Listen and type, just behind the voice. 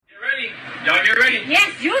ready?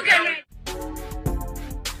 Yes, you get ready.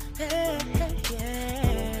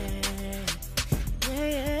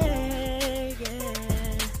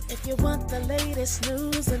 If you want the latest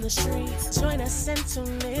news in the streets, join us and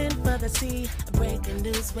tune in for the tea. Breaking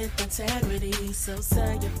news with integrity. So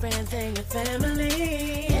tell your friends and your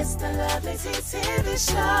family. It's the Lovely Tea TV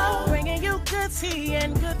Show, bringing you good tea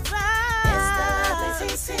and good vibes. It's the Lovely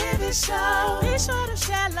Tea TV Show. Be sure to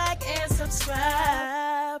share, like, and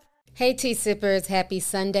subscribe. Hey tea sippers, happy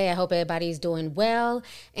Sunday. I hope everybody's doing well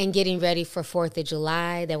and getting ready for 4th of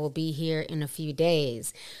July that will be here in a few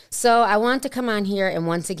days. So I want to come on here and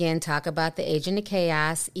once again talk about the agent of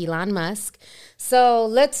chaos, Elon Musk. So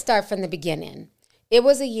let's start from the beginning. It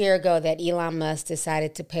was a year ago that Elon Musk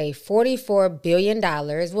decided to pay $44 billion.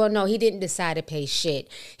 Well, no, he didn't decide to pay shit.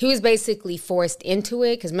 He was basically forced into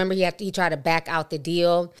it because remember, he tried to back out the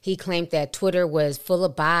deal. He claimed that Twitter was full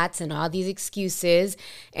of bots and all these excuses,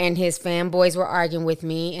 and his fanboys were arguing with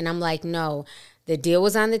me. And I'm like, no, the deal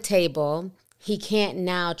was on the table. He can't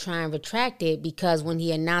now try and retract it because when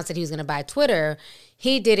he announced that he was going to buy Twitter,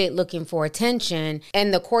 he did it looking for attention,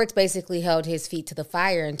 and the courts basically held his feet to the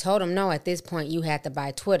fire and told him, no, at this point, you had to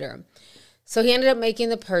buy Twitter. So he ended up making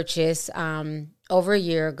the purchase over a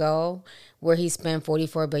year ago where he spent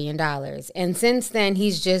 $44 billion. And since then,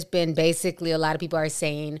 he's just been basically, a lot of people are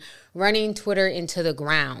saying, running Twitter into the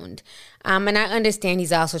ground. And I understand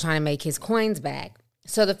he's also trying to make his coins back.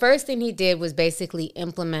 So the first thing he did was basically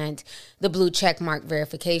implement the blue checkmark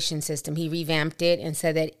verification system. He revamped it and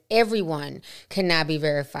said that everyone can now be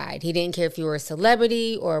verified. He didn't care if you were a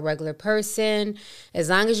celebrity or a regular person. As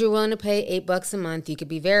long as you're willing to pay $8 a month, you could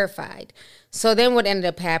be verified. So then what ended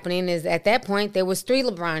up happening is at that point, there was 3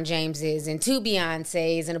 LeBron Jameses and 2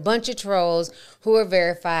 Beyoncés and a bunch of trolls who were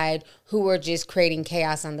verified, who were just creating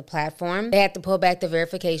chaos on the platform. They had to pull back the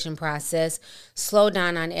verification process, slow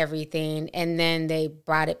down on everything, and then they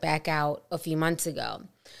brought it back out a few months ago.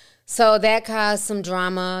 So that caused some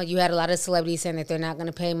drama. You had a lot of celebrities saying that they're not going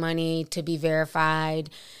to pay money to be verified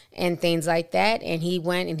and things like that. And he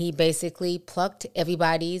went and he basically plucked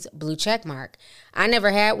everybody's blue check mark. I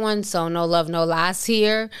never had one, so no love, no loss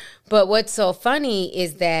here. But what's so funny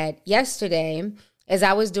is that yesterday, as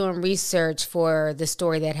I was doing research for the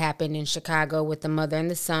story that happened in Chicago with the mother and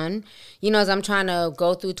the son, as I'm trying to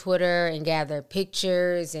go through Twitter and gather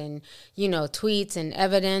pictures and, tweets and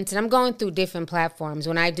evidence, and I'm going through different platforms.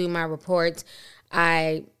 When I do my reports,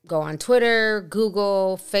 I go on Twitter,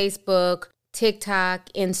 Google, Facebook, TikTok,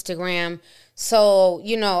 Instagram. So,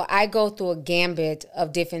 I go through a gambit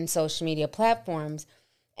of different social media platforms.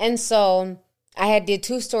 And so I did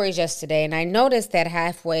 2 stories yesterday, and I noticed that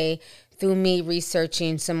halfway through me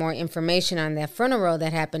researching some more information on that funeral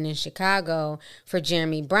that happened in Chicago for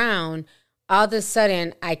Jeremy Brown, all of a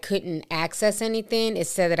sudden I couldn't access anything. It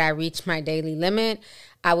said that I reached my daily limit.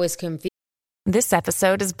 I was confused. This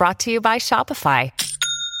episode is brought to you by Shopify.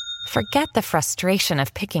 Forget the frustration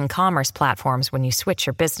of picking commerce platforms when you switch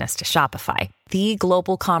your business to Shopify, the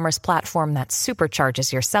global commerce platform that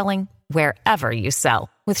supercharges your selling wherever you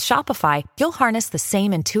sell. With Shopify, you'll harness the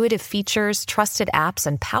same intuitive features, trusted apps,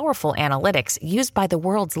 and powerful analytics used by the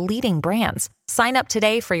world's leading brands. Sign up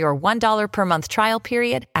today for your $1 per month trial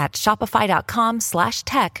period at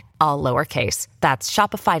shopify.com/tech, all lowercase. That's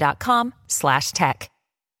shopify.com/tech.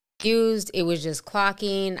 It was just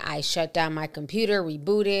clocking. I shut down my computer,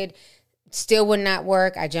 rebooted, still would not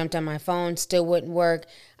work. I jumped on my phone, still wouldn't work.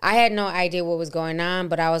 I had no idea what was going on,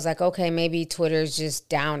 but I was like, okay, maybe Twitter's just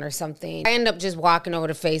down or something. I ended up just walking over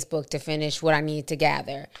to Facebook to finish what I need to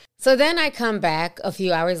gather. So then I come back a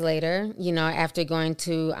few hours later, after going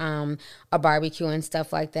to a barbecue and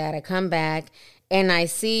stuff like that. I come back and I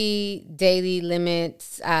see daily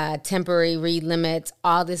limits, temporary read limits,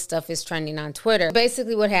 all this stuff is trending on Twitter.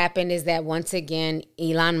 Basically what happened is that once again,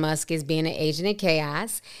 Elon Musk is being an agent of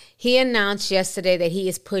chaos. He announced yesterday that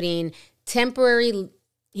he's doing temporary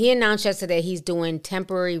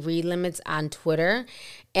read limits on Twitter,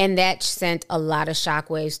 and that sent a lot of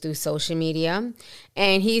shockwaves through social media.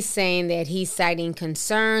 And he's saying that he's citing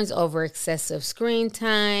concerns over excessive screen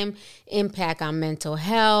time, impact on mental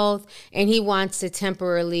health, and he wants to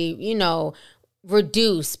temporarily,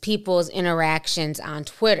 reduce people's interactions on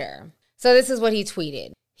Twitter. So this is what he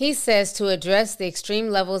tweeted. He says, to address the extreme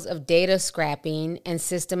levels of data scrapping and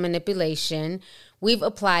system manipulation, we've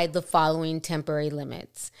applied the following temporary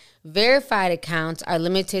limits. Verified accounts are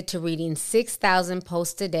limited to reading 6,000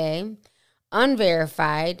 posts a day.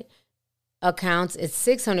 Unverified accounts is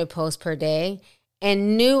 600 posts per day.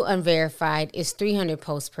 And new unverified is 300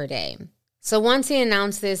 posts per day. So once he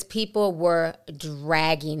announced this, people were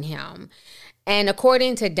dragging him. And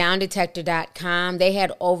according to downdetector.com, they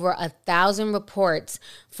had over 1,000 reports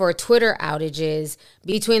for Twitter outages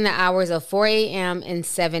between the hours of 4 a.m. and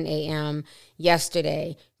 7 a.m.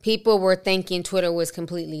 yesterday. People were thinking Twitter was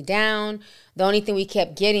completely down. The only thing we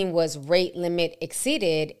kept getting was rate limit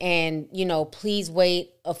exceeded and, please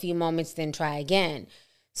wait a few moments, then try again.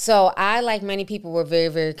 So I, like many people, were very,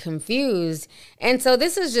 very confused. And so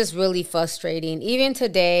this is just really frustrating. Even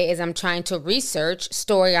today, as I'm trying to research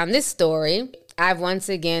story on this story, I've once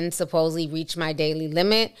again supposedly reached my daily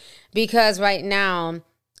limit because right now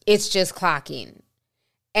it's just clocking.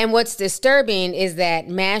 And what's disturbing is that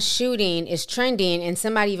mass shooting is trending, and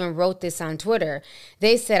somebody even wrote this on Twitter.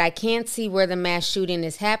 They said, I can't see where the mass shooting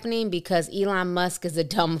is happening because Elon Musk is a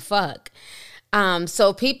dumb fuck.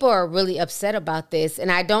 So people are really upset about this, and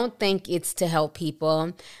I don't think it's to help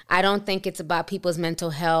people. I don't think it's about people's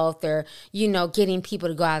mental health or, getting people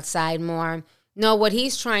to go outside more. No, what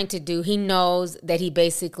he's trying to do, he knows that he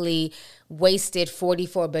basically wasted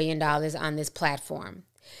 $44 billion on this platform.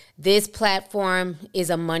 This platform is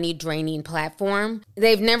a money-draining platform.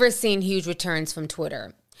 They've never seen huge returns from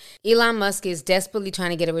Twitter. Elon Musk is desperately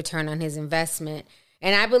trying to get a return on his investment.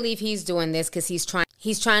 And I believe he's doing this because he's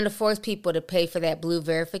trying to force people to pay for that blue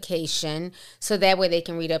verification so that way they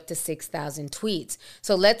can read up to 6,000 tweets.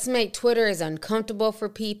 So let's make Twitter as uncomfortable for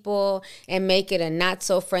people and make it a not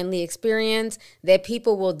so friendly experience that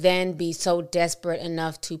people will then be so desperate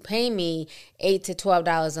enough to pay me $8 to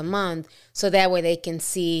 $12 a month so that way they can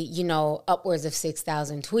see, upwards of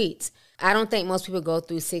 6,000 tweets. I don't think most people go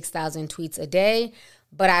through 6,000 tweets a day.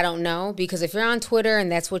 But I don't know, because if you're on Twitter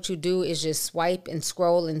and that's what you do is just swipe and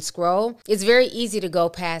scroll, it's very easy to go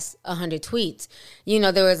past 100 tweets.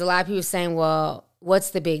 There was a lot of people saying, well, what's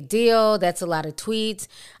the big deal? That's a lot of tweets.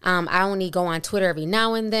 I only go on Twitter every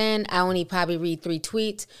now and then. I only probably read 3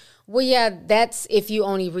 tweets. Well, yeah, that's if you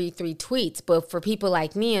only read 3 tweets. But for people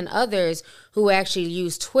like me and others who actually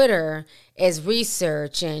use Twitter as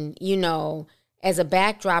research and, as a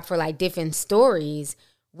backdrop for like different stories,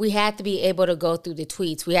 we have to be able to go through the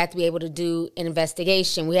tweets. We have to be able to do an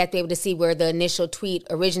investigation. We have to be able to see where the initial tweet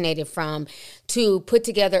originated from to put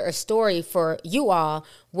together a story for you all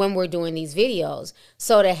when we're doing these videos.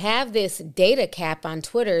 So to have this data cap on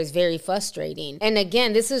Twitter is very frustrating. And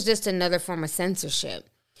again, this is just another form of censorship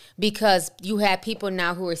because you have people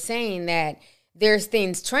now who are saying that there's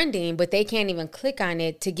things trending, but they can't even click on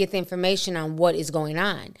it to get the information on what is going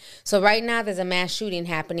on. So right now there's a mass shooting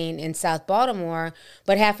happening in South Baltimore,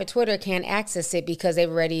 but half of Twitter can't access it because they've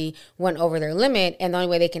already went over their limit, and the only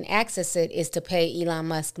way they can access it is to pay Elon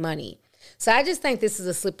Musk money. So I just think this is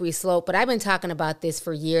a slippery slope, but I've been talking about this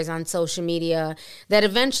for years on social media, that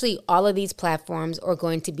eventually all of these platforms are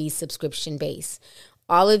going to be subscription-based.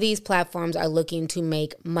 All of these platforms are looking to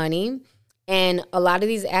make money. And a lot of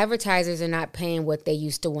these advertisers are not paying what they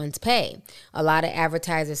used to once pay. A lot of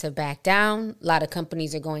advertisers have backed down. A lot of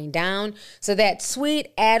companies are going down. So that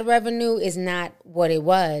sweet ad revenue is not what it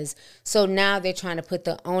was. So now they're trying to put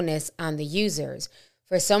the onus on the users.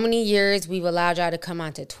 For so many years, we've allowed y'all to come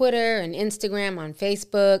onto Twitter and Instagram, on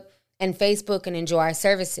Facebook and enjoy our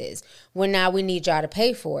services. Well, now we need y'all to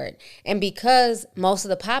pay for it. And because most of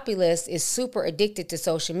the populace is super addicted to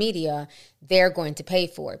social media, they're going to pay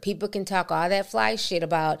for it. People can talk all that fly shit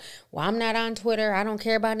about, well, I'm not on Twitter. I don't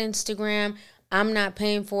care about Instagram. I'm not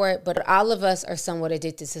paying for it. But all of us are somewhat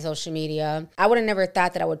addicted to social media. I would have never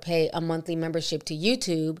thought that I would pay a monthly membership to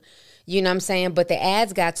YouTube. You know what I'm saying? But the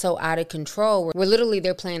ads got so out of control where literally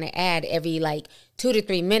they're playing an ad every 2 to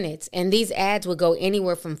 3 minutes. And these ads would go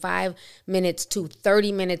anywhere from 5 minutes to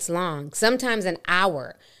 30 minutes long, sometimes an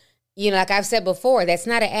hour. Like I've said before, that's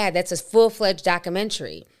not an ad. That's a full-fledged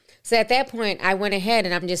documentary. So at that point, I went ahead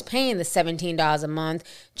and I'm just paying the $17 a month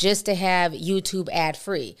just to have YouTube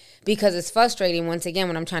ad-free, because it's frustrating, once again,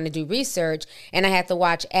 when I'm trying to do research and I have to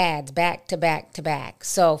watch ads back to back to back.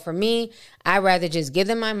 So for me, I'd rather just give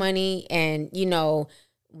them my money and,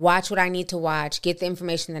 watch what I need to watch, get the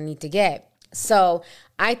information I need to get. So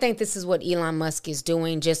I think this is what Elon Musk is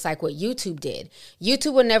doing, just like what YouTube did.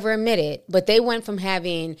 YouTube would never admit it, but they went from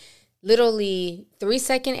having literally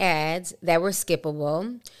 3-second ads that were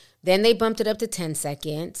skippable. Then they bumped it up to 10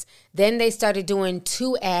 seconds. Then they started doing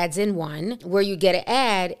 2 ads in one, where you get an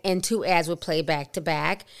ad and 2 ads would play back to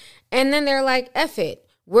back. And then they're like, F it.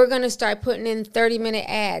 We're going to start putting in 30-minute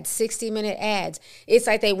ads, 60-minute ads. It's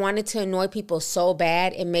like they wanted to annoy people so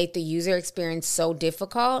bad and made the user experience so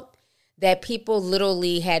difficult that people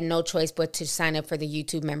literally had no choice but to sign up for the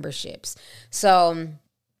YouTube memberships. So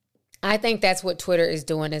I think that's what Twitter is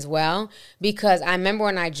doing as well, because I remember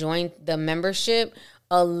when I joined the membership,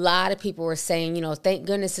 a lot of people were saying, thank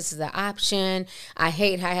goodness this is an option. I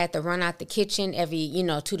hate how I had to run out the kitchen every,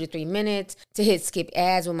 2 to 3 minutes to hit skip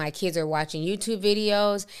ads when my kids are watching YouTube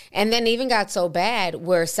videos. And then it even got so bad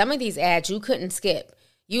where some of these ads you couldn't skip.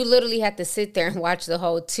 You literally had to sit there and watch the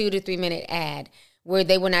whole 2 to 3 minute ad where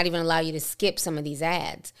they would not even allow you to skip some of these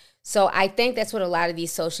ads. So I think that's what a lot of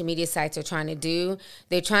these social media sites are trying to do.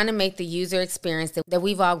 They're trying to make the user experience that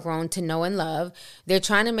we've all grown to know and love. They're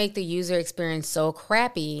trying to make the user experience so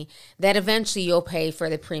crappy that eventually you'll pay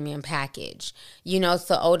for the premium package. It's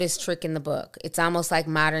the oldest trick in the book. It's almost like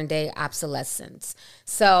modern day obsolescence.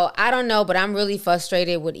 So I don't know, but I'm really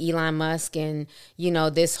frustrated with Elon Musk and,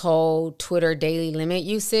 this whole Twitter daily limit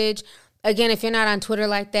usage. Again, if you're not on Twitter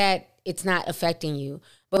like that, it's not affecting you.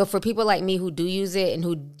 But for people like me who do use it and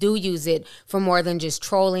who do use it for more than just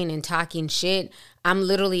trolling and talking shit, I'm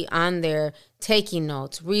literally on there taking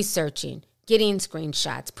notes, researching, getting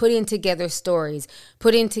screenshots, putting together stories,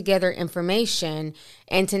 putting together information,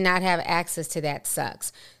 and to not have access to that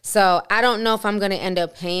sucks. So I don't know if I'm going to end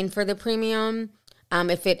up paying for the premium.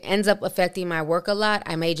 If it ends up affecting my work a lot,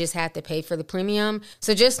 I may just have to pay for the premium.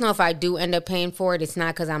 So just know if I do end up paying for it, it's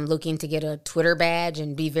not because I'm looking to get a Twitter badge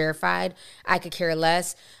and be verified. I could care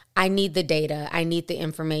less. I need the data. I need the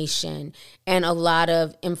information. And a lot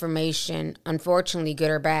of information, unfortunately, good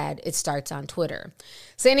or bad, it starts on Twitter.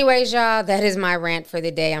 So anyways, y'all, that is my rant for the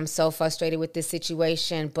day. I'm so frustrated with this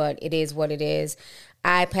situation, but it is what it is.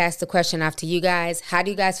 I passed the question off to you guys. How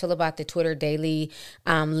do you guys feel about the Twitter daily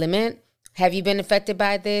limit? Have you been affected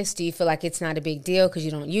by this? Do you feel like it's not a big deal because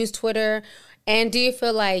you don't use Twitter? And do you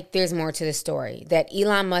feel like there's more to the story? That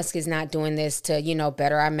Elon Musk is not doing this to,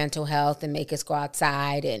 better our mental health and make us go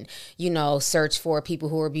outside and, search for people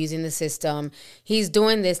who are abusing the system. He's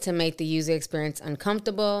doing this to make the user experience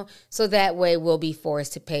uncomfortable. So that way we'll be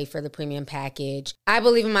forced to pay for the premium package. I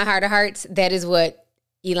believe in my heart of hearts that is what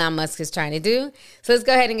Elon Musk is trying to do. So let's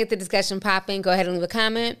go ahead and get the discussion popping. Go ahead and leave a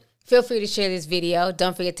comment. Feel free to share this video.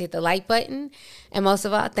 Don't forget to hit the like button. And most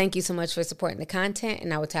of all, thank you so much for supporting the content.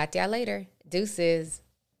 And I will talk to y'all later. Deuces.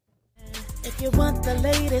 If you want the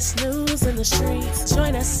latest news in the streets,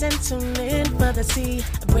 join us and tune in for the tea.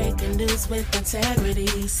 Breaking news with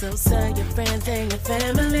integrity. So tell your friends and your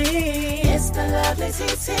family. It's the Lovely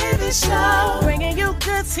Tea TV Show. Bringing you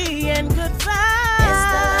good tea and good vibes. It's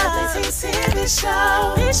the Lovely Tea TV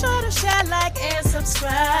Show. Be sure to share, like, and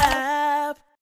subscribe.